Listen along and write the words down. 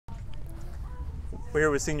We're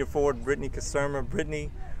here with senior forward Brittany Caserma.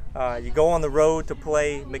 Brittany, you go on the road to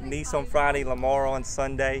play McNeese on Friday, Lamar on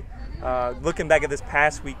Sunday. Looking back at this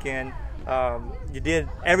past weekend, you did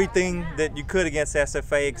everything that you could against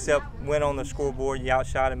SFA except win on the scoreboard. You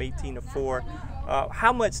outshot them 18-4.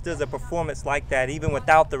 How much does a performance like that, even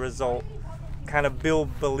without the result, kind of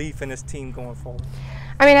build belief in this team going forward?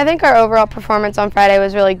 I mean, I think our overall performance on Friday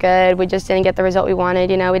was really good. We just didn't get the result we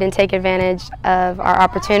wanted. You know, we didn't take advantage of our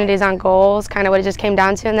opportunities on goals, kind of what it just came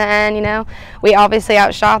down to in the end, you know. We obviously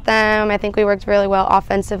outshot them. I think we worked really well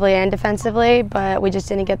offensively and defensively, but we just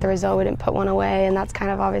didn't get the result. We didn't put one away, and that's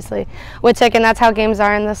kind of obviously what took, and that's how games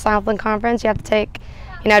are in the Southland Conference. You have to take,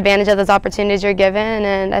 you know, advantage of those opportunities you're given,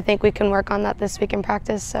 and I think we can work on that this week in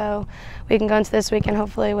practice, so we can go into this weekend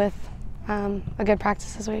hopefully with a good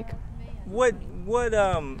practice this week.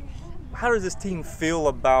 How does this team feel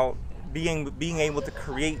about being able to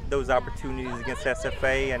create those opportunities against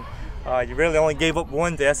SFA? And you really only gave up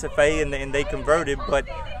one to SFA, and they converted. But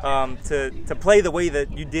to play the way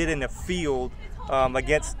that you did in the field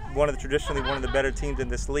against traditionally one of the better teams in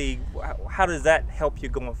this league, how does that help you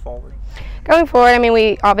going forward? Going forward, I mean,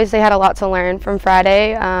 we obviously had a lot to learn from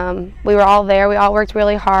Friday. We were all there. We all worked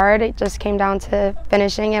really hard. It just came down to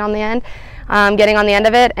finishing it on the end. Getting on the end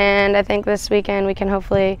of it, and I think this weekend we can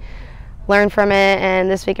hopefully learn from it,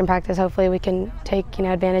 and this week in practice hopefully we can take, you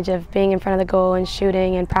know, advantage of being in front of the goal and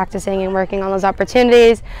shooting and practicing and working on those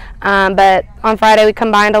opportunities. But on Friday we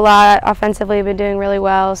combined a lot. Offensively we've been doing really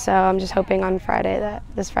well, so I'm just hoping on Friday that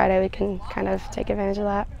this Friday we can kind of take advantage of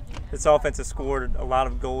that. This offense has scored a lot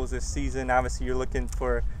of goals this season. Obviously you're looking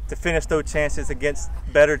to finish those chances against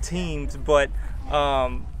better teams, but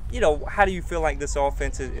you know, how do you feel like this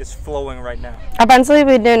offense is flowing right now? Offensively,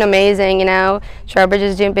 we've been doing amazing, you know. Trowbridge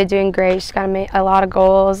has been doing great. She's got a lot of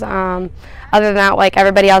goals. Other than that, like,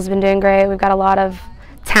 everybody else has been doing great. We've got a lot of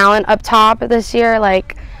talent up top this year.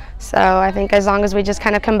 So I think as long as we just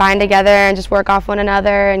kind of combine together and just work off one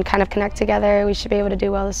another and kind of connect together, we should be able to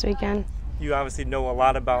do well this weekend. You obviously know a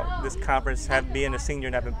lot about this conference, being a senior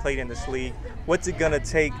and having played in this league. What's it going to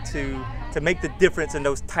take to make the difference in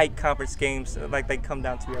those tight conference games like they come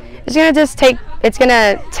down to every year? It's going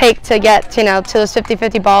to take to get, you know, to those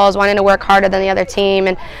 50-50 balls, wanting to work harder than the other team.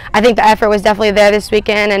 And I think the effort was definitely there this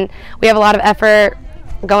weekend, and we have a lot of effort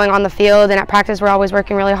going on the field, and at practice we're always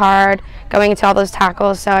working really hard, going into all those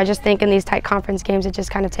tackles. So I just think in these tight conference games it just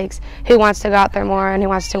kind of takes who wants to go out there more and who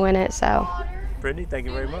wants to win it. So, Brittany, thank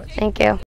you very much. Thank you.